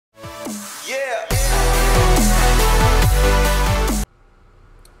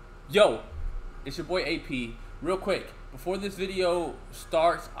Yo, it's your boy AP. Real quick, before this video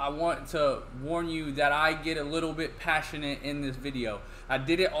starts, I want to warn you that I get a little bit passionate in this video. I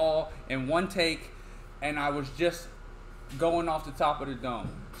did it all in one take, and I was just going off the top of the dome.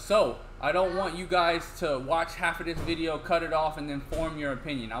 So, I don't want you guys to watch half of this video, cut it off, and then form your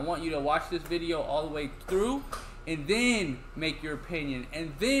opinion. I want you to watch this video all the way through, and then make your opinion,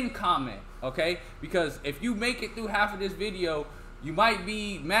 and then comment, okay? Because if you make it through half of this video, you might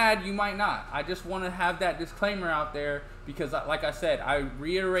be mad, you might not. I just want to have that disclaimer out there because, like I said, I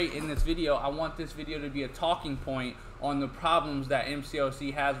reiterate in this video, I want this video to be a talking point on the problems that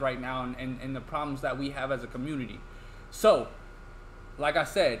MCOC has right now and the problems that we have as a community. So, like I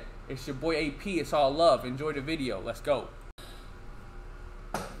said, it's your boy AP. It's all love. Enjoy the video. Let's go.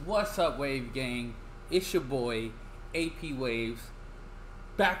 What's up, Wave Gang? It's your boy AP Waves,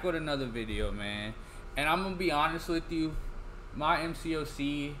 back with another video, man. And I'm gonna be honest with you. My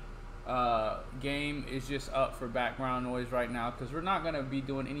MCOC game is just up for background noise right now because we're not going to be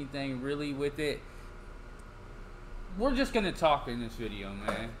doing anything really with it. We're just going to talk in this video,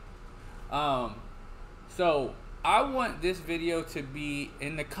 man. So I want this video to be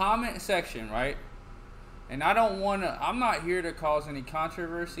in the comment section, right? And I don't want to, I'm not here to cause any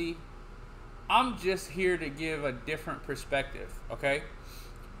controversy. I'm just here to give a different perspective, okay?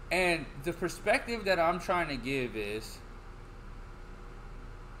 And the perspective that I'm trying to give is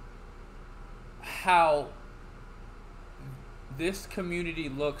how this community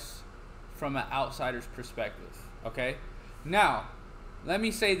looks from an outsider's perspective, okay? Now, let me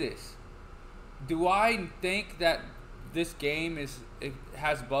say this. Do I think that this game it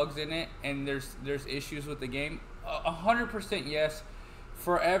has bugs in it and there's issues with the game? 100% yes.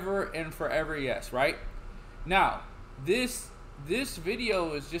 Forever and forever yes, right? Now, this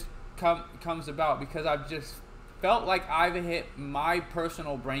video is just comes about because I've just felt like I've hit my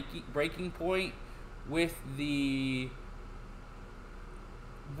personal breaking point with the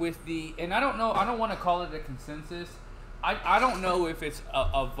and I don't know, I don't want to call it a consensus. I don't know if it's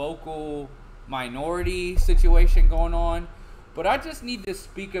a vocal minority situation going on, but I just need to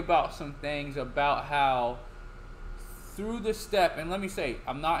speak about some things about how through the step, and let me say,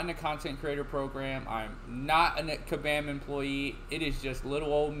 I'm not in the content creator program, I'm not a Kabam employee, it is just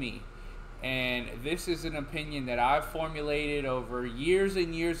little old me. And this is an opinion that I've formulated over years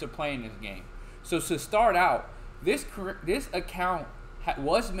and years of playing this game. So to start out, this account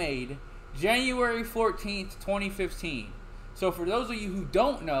was made January 14th, 2015. So for those of you who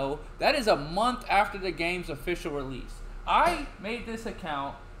don't know, that is a month after the game's official release. I made this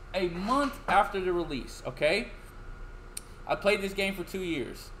account a month after the release, okay? I played this game for 2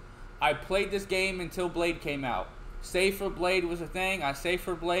 years. I played this game until Blade came out. Save for Blade was a thing. I saved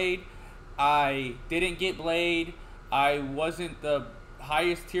for Blade. I didn't get Blade. I wasn't the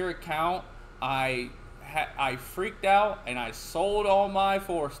highest tier account. I freaked out and I sold all my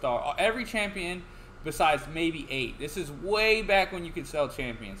 4-star, every champion besides maybe 8. This is way back when you could sell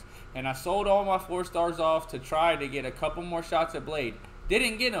champions. And I sold all my 4-stars off to try to get a couple more shots at Blade.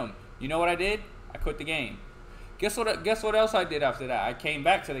 Didn't get them. You know what I did? I quit the game. Guess what else I did after that? I came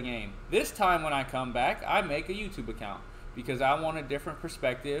back to the game. This time when I come back, I make a YouTube account because I want a different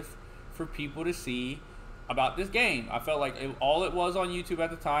perspective for people to see about this game. I felt like all it was on YouTube at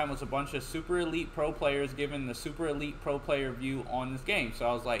the time was a bunch of super elite pro players giving the super elite pro player view on this game. So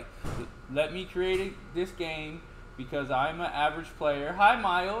I was like, let me create this game because I'm an average player. Hi,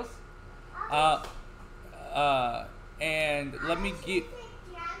 Miles. And let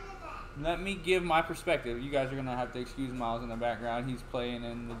me give my perspective. You guys are gonna have to excuse Miles in the background. He's playing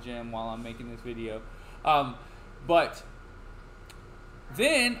in the gym while I'm making this video. But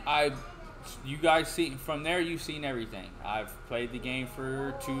then you guys see from there, you've seen everything. I've played the game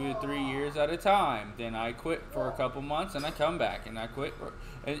for 2 to 3 years at a time. Then I quit for a couple months and I come back and I quit.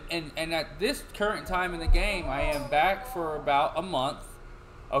 And at this current time in the game, I am back for about a month.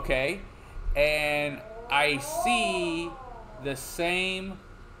 Okay. And I see the same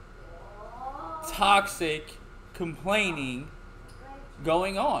toxic complaining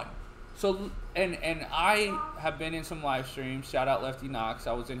going on. So and I have been in some live streams. Shout out Lefty Knox.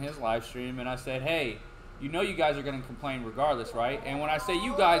 I was in his live stream and I said, hey, you know you guys are going to complain regardless, right? And when I say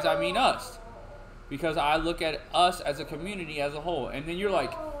you guys, I mean us, because I look at us as a community as a whole. And then you're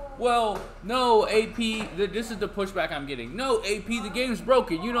like, well, no, AP, this is the pushback I'm getting. No, AP, the game's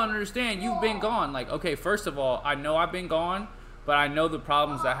broken. You don't understand. You've been gone. Like, okay, first of all, I know I've been gone, but I know the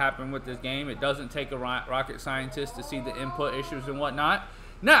problems that happen with this game. It doesn't take a rocket scientist to see the input issues and whatnot.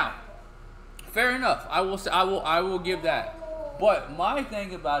 Now, fair enough. I will give that. But my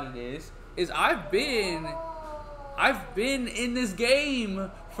thing about it is I've been in this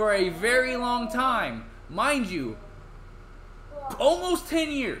game for a very long time. Mind you, almost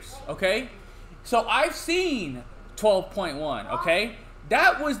 10 years, okay? So I've seen 12.1, okay?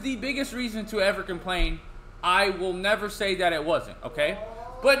 That was the biggest reason to ever complain. I will never say that it wasn't, okay?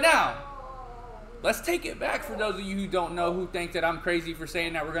 But now, let's take it back for those of you who don't know, who think that I'm crazy for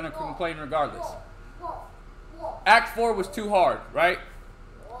saying that we're going to complain regardless. Act 4 was too hard, right?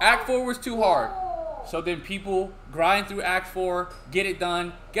 Act 4 was too hard. So then people grind through Act 4, get it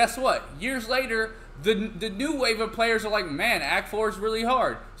done. Guess what? Years later, the new wave of players are like, man, Act 4 is really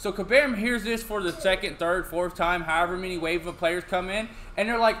hard. So Kabam hears this for the second, third, fourth time, however many wave of players come in, and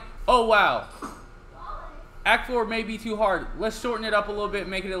they're like, oh, wow. Act 4 may be too hard. Let's shorten it up a little bit,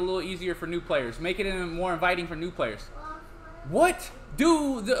 make it a little easier for new players. Make it more inviting for new players. What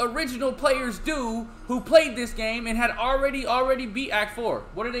do the original players do who played this game and had already beat Act 4?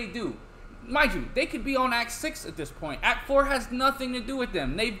 What do they do? Mind you, they could be on Act 6 at this point. Act 4 has nothing to do with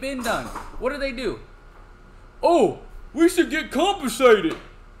them. They've been done. What do? Oh, we should get compensated.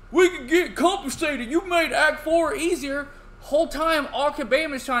 We could get compensated. You made Act 4 easier. Whole time, all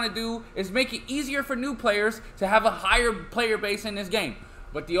Kabam is trying to do is make it easier for new players to have a higher player base in this game.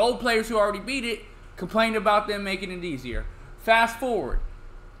 But the old players who already beat it complained about them making it easier. Fast forward,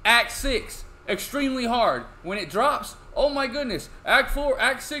 Act 6, extremely hard. When it drops, oh my goodness, Act 4,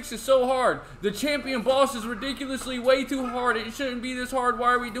 Act 6 is so hard. The champion boss is ridiculously way too hard. It shouldn't be this hard.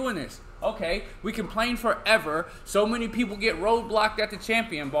 Why are we doing this? Okay, we complain forever. So many people get roadblocked at the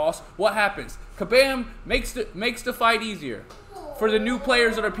champion boss. What happens? Kabam makes the fight easier for the new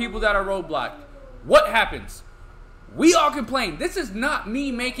players or the people that are roadblocked. What happens? We all complain. This is not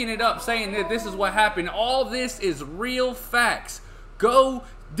me making it up saying that this is what happened. All this is real facts.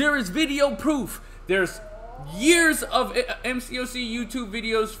 There is video proof. There's years of MCOC YouTube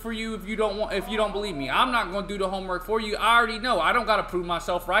videos for you if you don't believe me. I'm not going to do the homework for you. I already know. I don't got to prove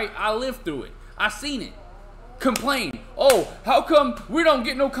myself right. I lived through it. I seen it. Complain. Oh, how come we don't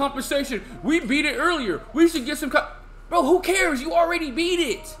get no compensation? We beat it earlier. We should get some Bro, who cares? You already beat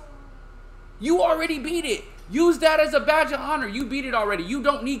it. You already beat it. Use that as a badge of honor. You beat it already. You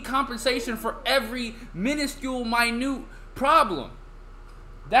don't need compensation for every minuscule, minute problem.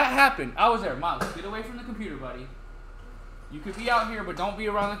 That happened. I was there. Miles, get away from the computer, buddy. You could be out here, but don't be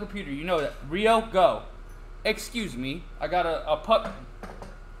around the computer. You know that. Rio, go. Excuse me. I got a puppy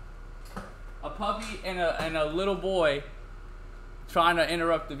and a little boy trying to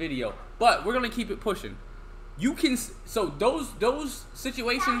interrupt the video. But we're gonna keep it pushing. You can. So those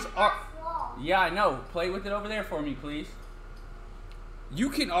situations are. Yeah, I know. Play with it over there for me, please. You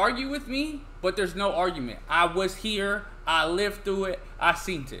can argue with me, but there's no argument. I was here. I lived through it. I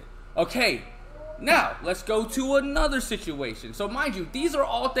seen it. Okay, now let's go to another situation. So mind you, these are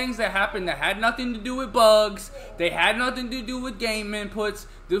all things that happened that had nothing to do with bugs. They had nothing to do with game inputs.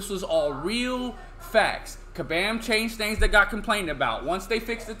 This was all real facts. Kabam changed things that got complained about. Once they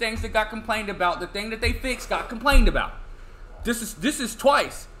fixed the things that got complained about, the thing that they fixed got complained about. This is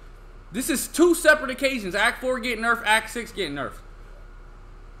twice. This is two separate occasions. Act 4 getting nerfed, Act 6 getting nerfed.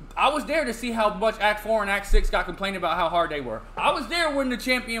 I was there to see how much Act 4 and Act 6 got complained about how hard they were. I was there when the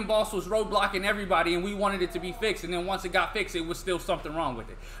champion boss was roadblocking everybody and we wanted it to be fixed. And then once it got fixed, it was still something wrong with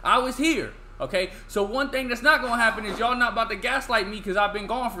it. I was here, okay? So one thing that's not going to happen is y'all not about to gaslight me because I've been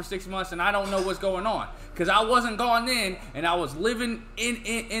gone for 6 months and I don't know what's going on. Because I wasn't gone then and I was living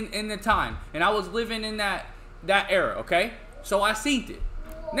in the time. And I was living in that era, okay? So I seen it.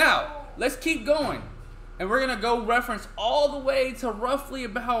 Now, let's keep going. And we're going to go reference all the way to roughly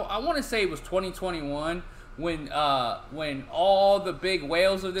about, I want to say it was 2021 when all the big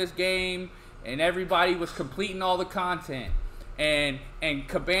whales of this game and everybody was completing all the content. And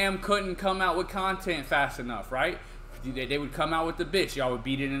Kabam couldn't come out with content fast enough, right? They would come out with the bitch. Y'all would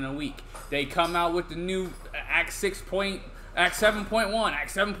beat it in a week. They come out with the new Act 7.1, Act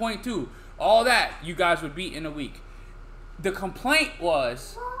 7.2. All that you guys would beat in a week. The complaint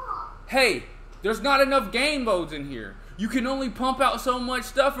was, hey, there's not enough game modes in here. You can only pump out so much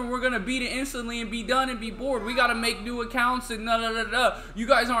stuff and we're going to beat it instantly and be done and be bored. We got to make new accounts and You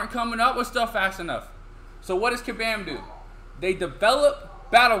guys aren't coming up with stuff fast enough. So what does Kabam do? They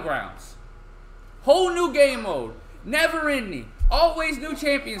develop Battlegrounds. Whole new game mode. Never ending. Always new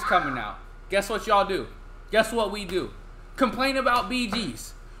champions coming out. Guess what y'all do? Guess what we do? Complain about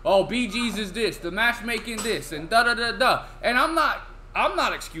BGs. Oh, BGs is this. The matchmaking this and And I'm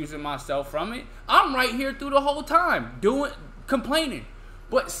not excusing myself from it. I'm right here through the whole time, complaining.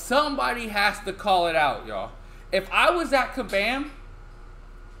 But somebody has to call it out, y'all. If I was at Kabam,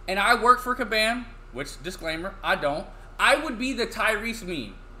 and I work for Kabam, which, disclaimer, I don't, I would be the Tyrese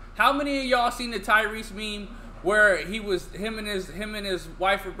meme. How many of y'all seen the Tyrese meme where him and his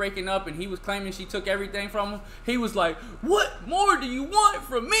wife were breaking up, and he was claiming she took everything from him. He was like, "What more do you want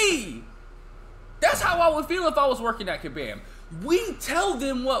from me?" That's how I would feel if I was working at Kabam. We tell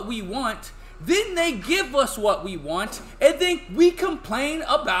them what we want, then they give us what we want, and then we complain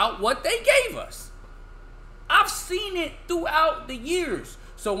about what they gave us. I've seen it throughout the years.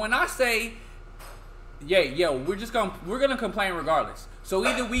 So when I say, we're gonna complain regardless. So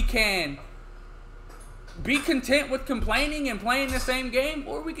either we can be content with complaining and playing the same game,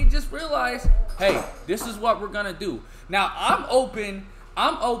 or we can just realize, hey, this is what we're gonna do. Now I'm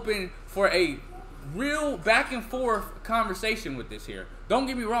open for a real back and forth conversation with this here. Don't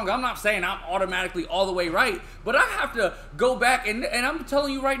get me wrong, I'm not saying I'm automatically all the way right, but I have to go back and I'm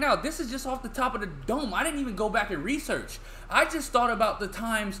telling you right now, this is just off the top of the dome. I didn't even go back and research. I just thought about the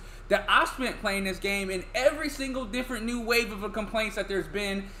times that I spent playing this game and every single different new wave of complaints that there's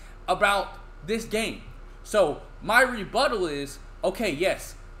been about this game. So my rebuttal is, okay,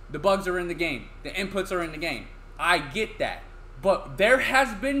 yes, the bugs are in the game, the inputs are in the game. I get that. But there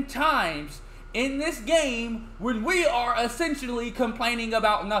has been times in this game when we are essentially complaining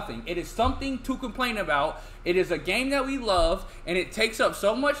about nothing. It is something to complain about. It is a game that we love, and it takes up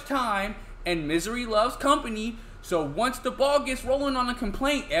so much time, and misery loves company. So once the ball gets rolling on a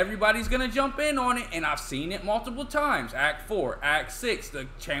complaint, everybody's going to jump in on it, and I've seen it multiple times. Act 4, Act 6, the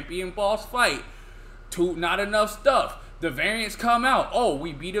champion boss fight. Not enough stuff. The variants come out. Oh,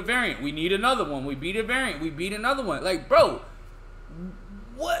 we beat a variant. We need another one. We beat a variant. We beat another one. Like, bro,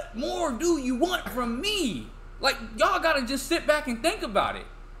 what more do you want from me? Like, y'all gotta just sit back and think about it.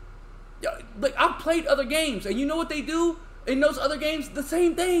 Like, I've played other games, and you know what they do in those other games? The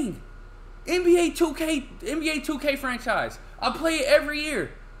same thing. NBA 2K franchise. I play it every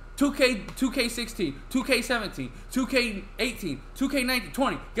year. 2K16, 2K17, 2K18, 2K19,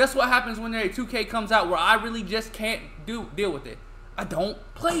 20. Guess what happens when their 2K comes out where I really just can't deal with it? I don't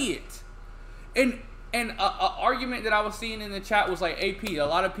play it. And an argument that I was seeing in the chat was like, AP, a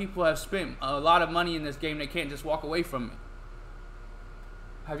lot of people have spent a lot of money in this game. They can't just walk away from it.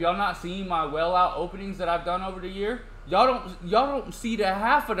 Have y'all not seen my well out openings that I've done over the year? Y'all don't see the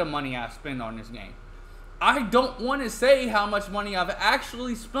half of the money I spend on this game. I don't want to say how much money I've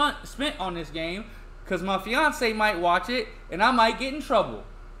actually spent on this game because my fiance might watch it and I might get in trouble.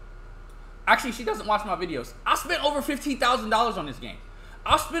 Actually, she doesn't watch my videos. I spent over $15,000 on this game.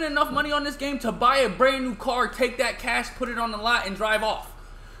 I spent enough money on this game to buy a brand new car, take that cash, put it on the lot, and drive off.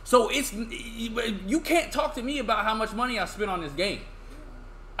 So you can't talk to me about how much money I spent on this game.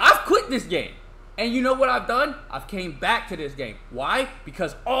 I've quit this game. And you know what I've done? I've came back to this game. Why?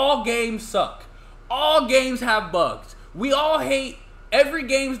 Because all games suck. All games have bugs. We all hate every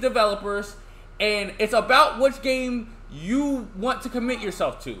game's developers, and it's about which game you want to commit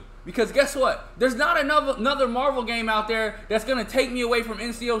yourself to. Because guess what? There's not another Marvel game out there that's going to take me away from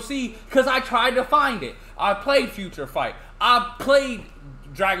NCOC because I tried to find it. I played Future Fight. I played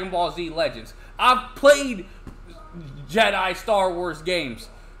Dragon Ball Z Legends. I've played Jedi Star Wars games.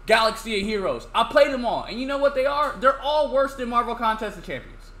 Galaxy of Heroes. I played them all. And you know what they are? They're all worse than Marvel Contest of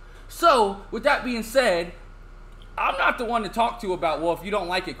Champions. So, with that being said, I'm not the one to talk to about, well, if you don't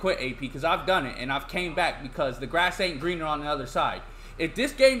like it, quit, AP, because I've done it and I've came back because the grass ain't greener on the other side. If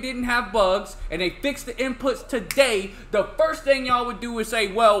this game didn't have bugs and they fixed the inputs today, the first thing y'all would do is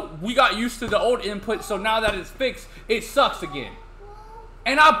say, well, we got used to the old input, so now that it's fixed, it sucks again.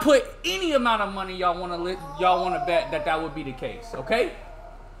 And I'll put any amount of money y'all want to bet that would be the case, okay?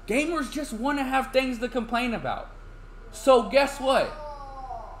 Gamers just want to have things to complain about. So guess what?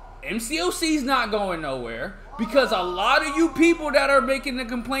 MCOC's not going nowhere because a lot of you people that are making the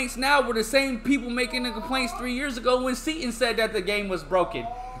complaints now were the same people making the complaints 3 years ago when Seaton said that the game was broken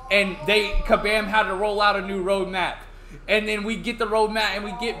and Kabam had to roll out a new roadmap. And then we get the roadmap and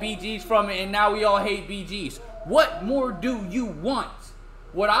we get BGs from it and now we all hate BGs. What more do you want?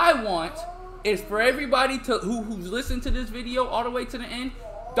 What I want is for everybody who's listened to this video all the way to the end,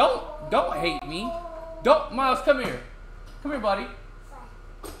 don't hate me. Miles, come here. Come here, buddy.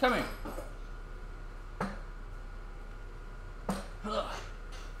 Come here.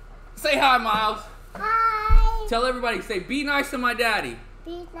 Say hi, Miles. Hi. Tell everybody, say, be nice to my daddy.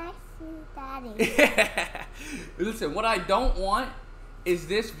 Be nice to Daddy. Listen, what I don't want is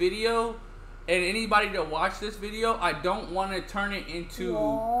this video, and anybody to watch this video, I don't want to turn it into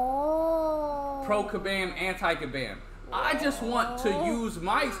pro-Kabam, anti-Kabam. I just want to use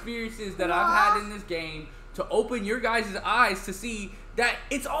my experiences that I've had in this game to open your guys' eyes to see that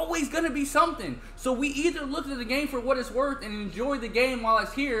it's always going to be something. So we either look at the game for what it's worth and enjoy the game while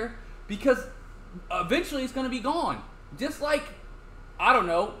it's here, because eventually it's going to be gone. Just like, I don't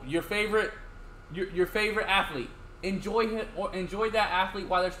know, your favorite your favorite athlete. Enjoy him or enjoy that athlete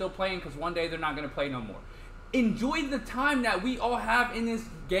while they're still playing, because one day they're not going to play no more. Enjoy the time that we all have in this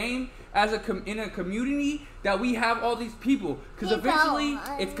game as in a community, that we have all these people, because eventually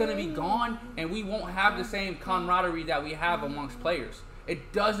it's going to be gone and we won't have the same camaraderie that we have amongst players.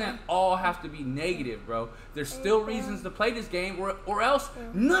 It doesn't all have to be negative, bro. There's still reasons to play this game, or else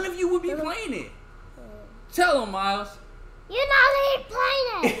none of you would be playing it. Tell them, Miles. You're not even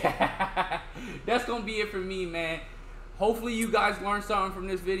playing it. That's going to be it for me, man. Hopefully you guys learned something from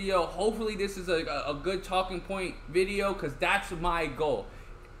this video. Hopefully this is a good talking point video, because that's my goal.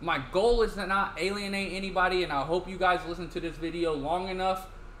 My goal is to not alienate anybody, and I hope you guys listen to this video long enough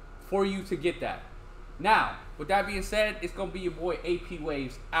for you to get that. Now, with that being said, it's going to be your boy AP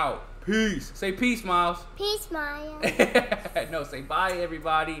Waves out. Peace. Say peace, Miles. Peace, Miles. No, say bye,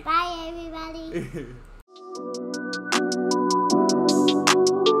 everybody. Bye, everybody.